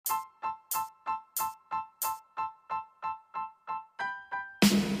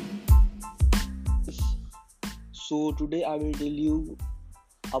So today I will tell you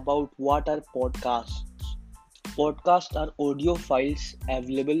about what are podcasts. Podcasts are audio files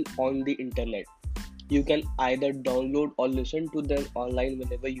available on the internet. You can either download or listen to them online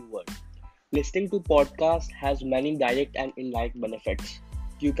whenever you want. Listening to podcasts has many direct and indirect benefits.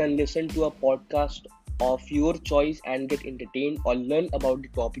 You can listen to a podcast of your choice and get entertained or learn about the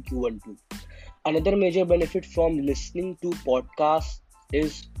topic you want to. Another major benefit from listening to podcasts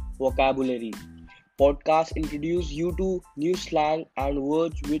is vocabulary. Podcasts introduce you to new slang and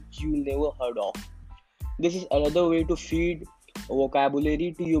words which you never heard of. This is another way to feed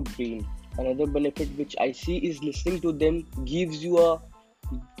vocabulary to your brain. Another benefit which I see is listening to them gives you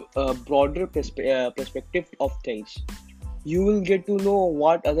a broader perspective of things. You will get to know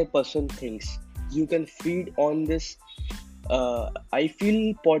what other person thinks. You can feed on this. I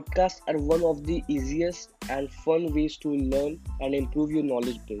feel podcasts are one of the easiest and fun ways to learn and improve your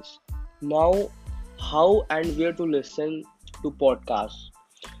knowledge base. Now, how and where to listen to podcasts?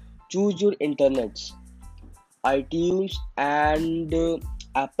 Choose your internets. iTunes and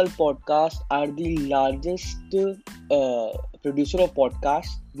Apple Podcasts are the largest producer of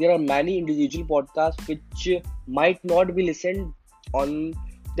podcasts. There are many individual podcasts which might not be listened on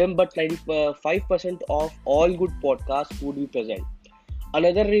them, but 95% of all good podcasts would be present.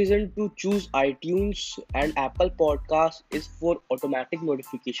 Another reason to choose iTunes and Apple Podcasts is for automatic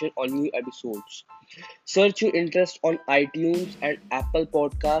notification on new episodes. Search your interest on iTunes and Apple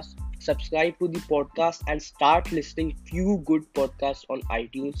Podcasts. Subscribe to the podcast and start listening few good podcasts on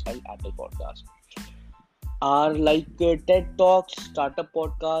iTunes and Apple Podcasts. Are like TED Talks, Startup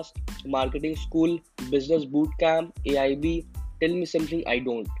Podcast, Marketing School, Business Bootcamp, AIB. Tell me something I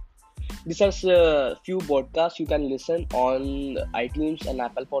don't. These are few podcasts you can listen on iTunes and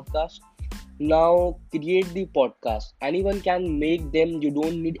Apple Podcasts. Now create the podcast. Anyone can make them. You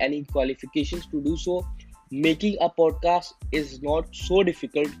don't need any qualifications to do so. Making a podcast is not so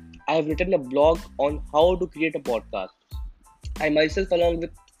difficult. I have written a blog on how to create a podcast. I myself, along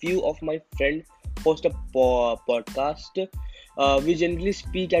with few of my friends, host a podcast. We generally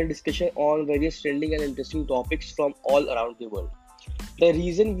speak and discussion on various trending and interesting topics from all around the world. The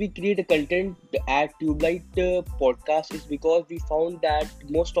reason we create a content at Tubelight podcast is because we found that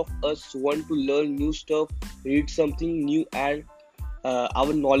most of us want to learn new stuff, read something new, and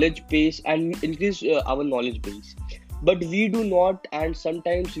our knowledge base and increase our knowledge base. But we do not, and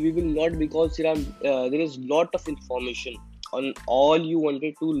sometimes we will not because there is lot of information on all you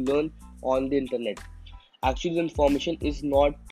wanted to learn on the internet. Actually, the information is not